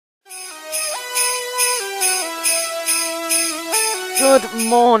Good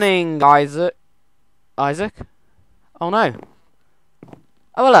morning, Isaac. Isaac? Oh no.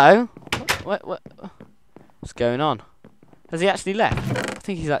 Oh hello. What's going on? Has he actually left? I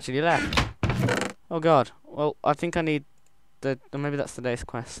think he's actually left. Oh god. Well, I think I need maybe that's today's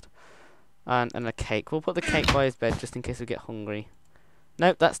quest. And a cake. We'll put the cake by his bed just in case we get hungry.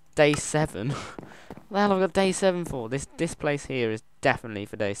 Nope, that's day 7. What the hell have I got day 7 for? This place here is definitely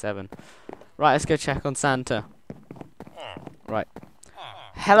for day 7. Right, let's go check on Santa. Right.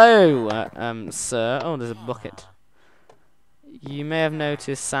 Hello, sir. Oh, there's a bucket. You may have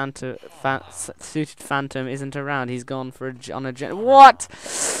noticed Santa suited Phantom isn't around. He's gone for on a what?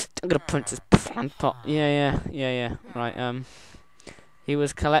 I'm gonna punch this plant pot. Yeah. Right. He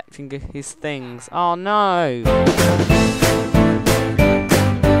was collecting his things. Oh no.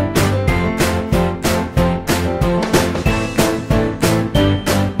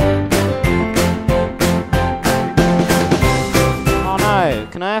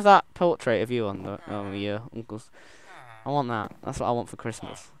 Can I have that portrait of you on your uncle's? I want that. That's what I want for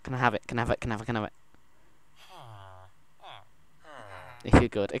Christmas. Can I have it? Can I have it? Can I have it? Can I have it? If you're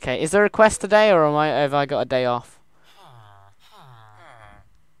good. Okay, is there a quest today, or have I got a day off?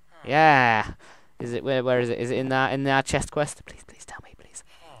 Yeah. Is it where is it? Is it in our chest quest? Please tell me, please.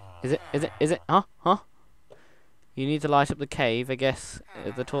 Is it? Huh? You need to light up the cave, I guess.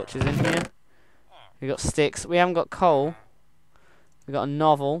 The torch is in here. We got sticks. We haven't got coal. We got a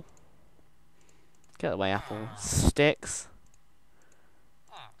novel. Get away, apple. Sticks.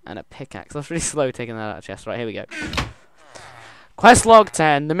 And a pickaxe. That's really slow taking that out of the chest. Right, here we go. Quest log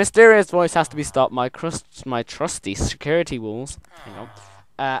 10. The mysterious voice has to be stopped. My trusty security wolves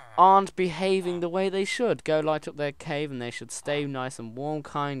aren't behaving the way they should. Go light up their cave and they should stay nice and warm.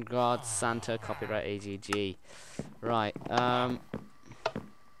 Kind God, Santa. Copyright AGG. Right. I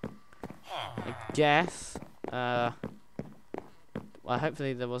guess. Well,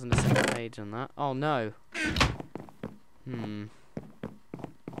 hopefully there wasn't a second page on that. Oh no.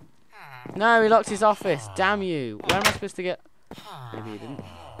 No, he locked his office. Damn you. Where am I supposed to get? Maybe he didn't.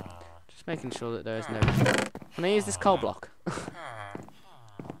 Just making sure that there is no. Can I use this coal block?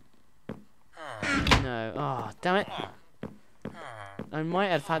 No. Oh, damn it. I might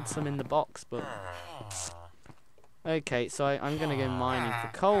have had some in the box, but. Okay, so I'm gonna go mining for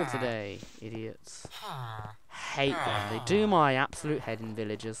coal today, idiots. Hate them. They do my absolute head in,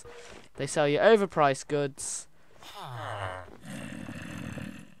 villagers. They sell you overpriced goods.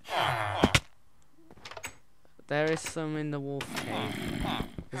 There is some in the wolf cave.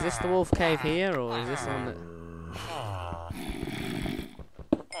 Is this the wolf cave here, or is this one that...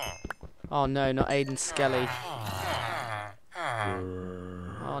 Oh no, not Aiden Skelly.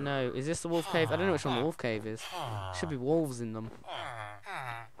 Oh no, is this the wolf cave? I don't know which one the wolf cave is. Should be wolves in them.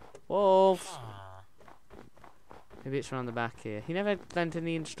 Wolves! Maybe it's around the back here. He never lent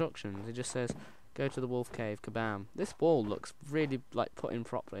any instructions. He just says, go to the wolf cave, kabam. This wall looks really, like, put in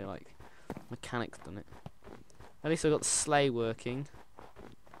properly, like, mechanics done it. At least I've got the sleigh working.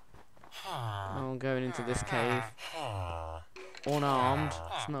 Oh, I'm going into this cave. Unarmed.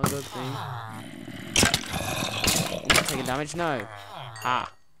 It's not a good thing. I'm not taking damage? No.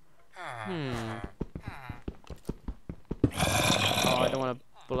 Ah. Oh, I don't want to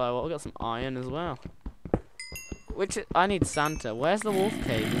blow up. I've got some iron as well. I need Santa. Where's the wolf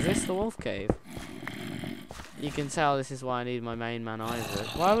cave? Is this the wolf cave? You can tell this is why I need my main man Isaac.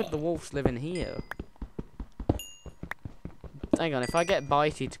 Why would the wolves live in here? Hang on, if I get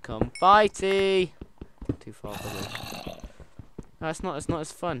Bitey to come. Bitey! Too far probably. No, it's not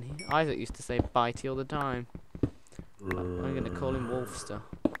as fun. Isaac used to say Bitey all the time. I'm gonna call him Wolfster.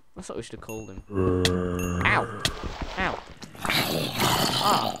 That's what we should have called him. Ow! Ow!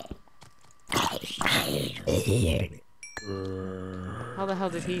 Ah! How the hell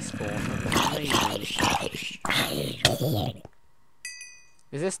did he spawn?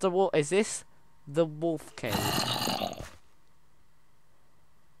 Is this the wolf cave?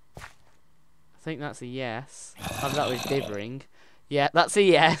 I think that's a yes. Oh, that was dithering. Yeah, that's a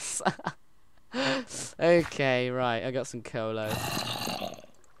yes. Okay, right. I got some colo.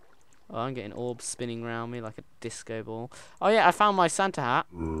 Oh, I'm getting orbs spinning around me like a disco ball. Oh yeah, I found my Santa hat.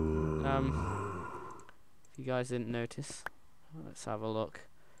 If you guys didn't notice, let's have a look.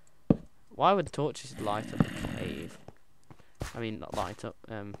 Why would torches light up a cave? I mean, not light up,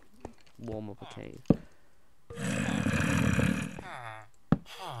 warm up a cave.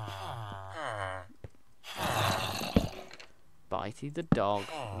 Bitey the dog,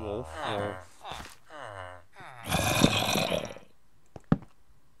 wolf.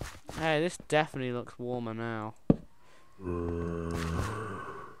 Hey, this definitely looks warmer now.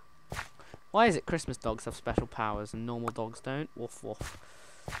 Why is it Christmas dogs have special powers and normal dogs don't? Woof woof.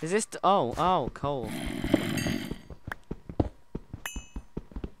 Is this... oh, coal.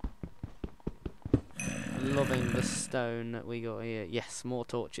 Loving the stone that we got here. Yes, more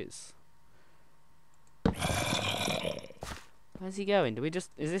torches. Where's he going? Do we just...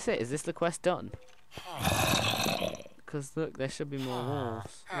 Is this it? Is this the quest done? Because look, there should be more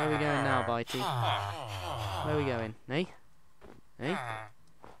wolves. Where are we going now, Bitey? Where are we going? Eh? Eh?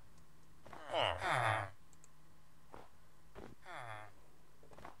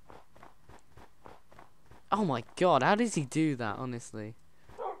 Oh my god, how does he do that, honestly?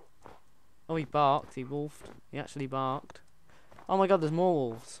 Oh, he barked, he wolfed. He actually barked. Oh my god, there's more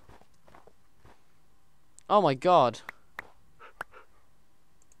wolves. Oh my god.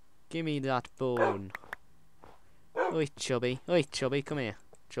 Give me that bone. Oi, Chubby. Oi, Chubby, come here.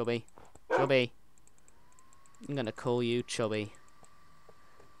 Chubby. Chubby. I'm gonna call you Chubby.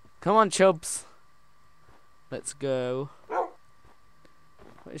 Come on, Chubs. Let's go.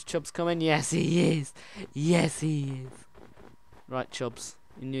 Is Chubbs coming? Yes, he is. Yes, he is. Right, Chubbs.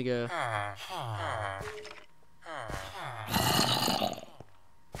 In you go. I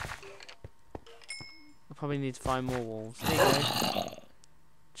probably need to find more wolves. There you go.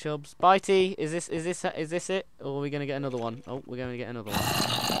 Chubbs. Bitey, is this it? Or are we gonna get another one? Oh, we're gonna get another one.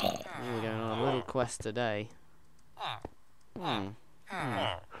 Oh, we're going on a little quest today. Oh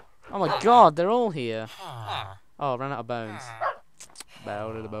my god, they're all here. Oh, I ran out of bones.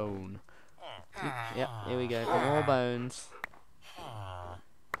 Bow to the bone. Yep, here we go. More bones.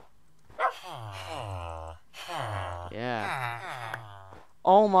 Yeah.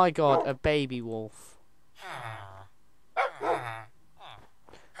 Oh my god, a baby wolf.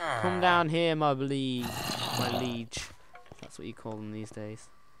 Come down here, my liege. My liege. That's what you call them these days.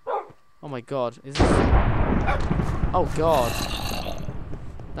 Oh my god, is this... Oh god.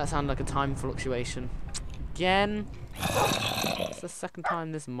 That sounded like a time fluctuation. Again. It's the second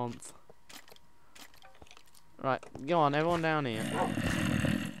time this month. Right, go on, everyone down here.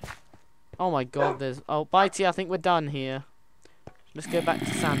 Oh my god, there's... Oh, Bitey, I think we're done here. Let's go back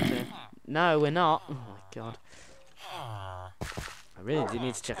to Santa. No, we're not. Oh my god. I really do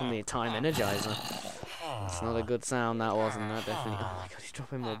need to check on the time energizer. That's not a good sound, that wasn't. That definitely... Oh my god, he's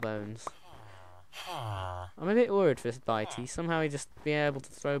dropping more bones. I'm a bit worried for this Bitey. Somehow he just be able to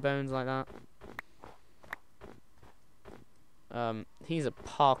throw bones like that. He's a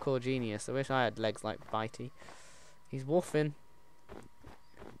parkour genius. I wish I had legs like Bitey. He's wolfing.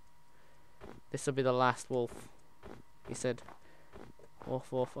 This will be the last wolf. He said,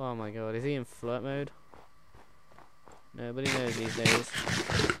 wolf, wolf. Oh my god, is he in flirt mode? Nobody knows these days.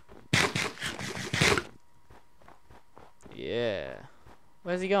 Yeah.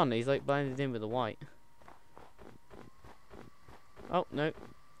 Where's he gone? He's like blended in with the white. Oh, no.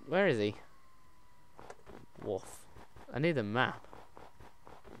 Where is he? Wolf. I need a map.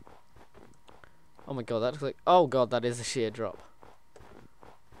 Oh my god, that looks like... Oh god, that is a sheer drop.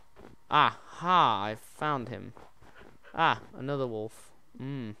 Aha, I found him. Ah, another wolf.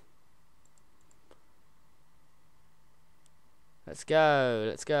 Let's go,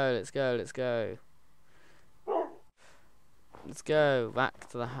 let's go, let's go, let's go. Let's go back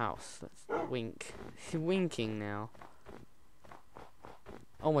to the house. Let's wink. He's winking now.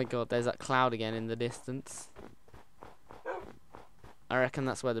 Oh my god, there's that cloud again in the distance. I reckon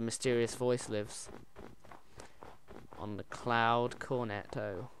that's where the mysterious voice lives. On the cloud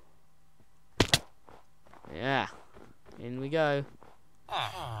cornetto. Yeah. In we go.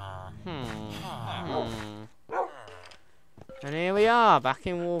 And here we are, back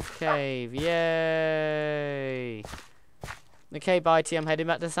in Wolf Cave. Yay! Okay, Bitey, I'm heading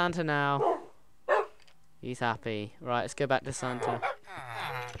back to Santa now. He's happy. Right, let's go back to Santa.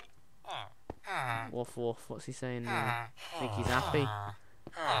 Woof woof, what's he saying now? Think he's happy?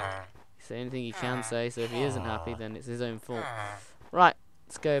 He's saying anything he can say, so if he isn't happy, then it's his own fault. Right,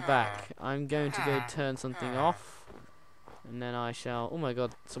 let's go back. I'm going to go turn something off. And then I shall... Oh my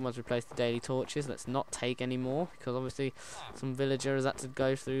god, someone's replaced the daily torches. Let's not take any more, because obviously some villager has had to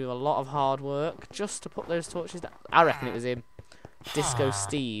go through a lot of hard work just to put those torches down. I reckon it was him. Disco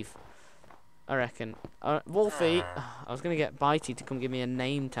Steve. I reckon. Wolfie, I was going to get Bitey to come give me a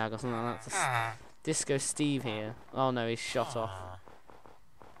name tag or something like that. Disco Steve here. Oh no, he's shot off.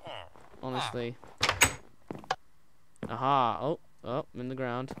 Honestly. Aha. Oh, I'm in the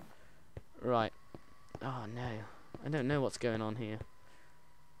ground. Right. Oh no. I don't know what's going on here.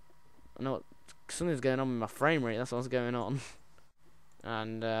 I know something's going on with my frame rate, that's what's going on.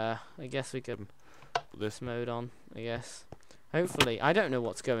 And I guess we could put this mode on, I guess. Hopefully. I don't know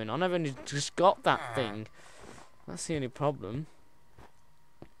what's going on. I've only just got that thing. That's the only problem.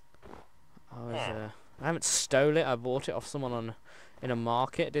 I haven't stole it. I bought it off someone in a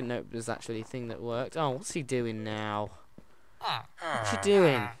market. Didn't know it was actually a thing that worked. Oh, what's he doing now? What you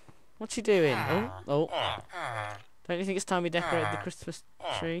doing? What you doing? Oh. Don't you think it's time we decorated the Christmas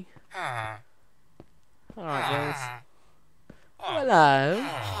tree? Alright, girls. Hello.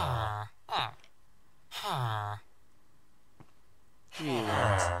 You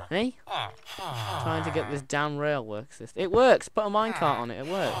want me? Trying to get this damn rail works. It works. Put a minecart on it.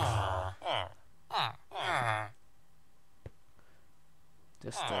 It works.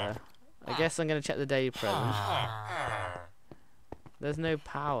 Just I guess I'm gonna check the day present. There's no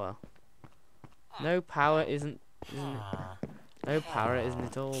power. No power isn't no power isn't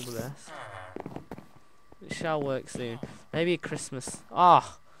it all the best? It shall work soon. Maybe a Christmas.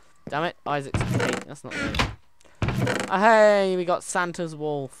 Ah, damn it! Isaac's cake. That's not right. Ah, hey, we got Santa's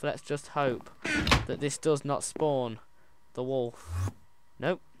wolf. Let's just hope that this does not spawn the wolf.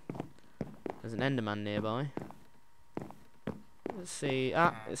 Nope. There's an Enderman nearby. Let's see.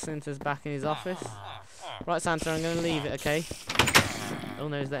 Ah, Santa's back in his office. Right, Santa, I'm going to leave it, okay? Oh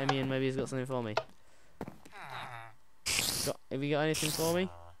no, he's letting me in. Maybe he's got something for me. Have you got anything for me?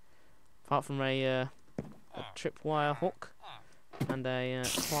 Apart from a tripwire hook and a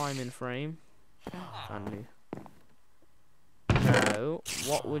climbing frame. Family. No.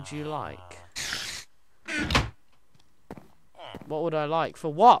 What would you like? What would I like?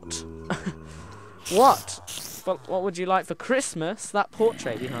 For what? What? But what would you like for Christmas? That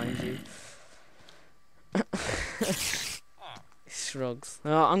portrait behind you. He shrugs.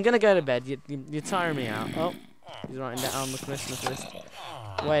 Oh, I'm gonna go to bed. You're tiring me out. Oh, he's writing down the Christmas list.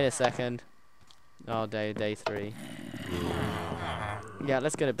 Wait a second. Oh, day 3. Yeah,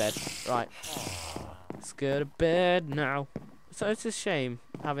 let's go to bed. Right. Let's go to bed now. So it's a shame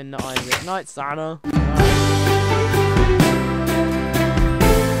having the Isaac. Night, Santa.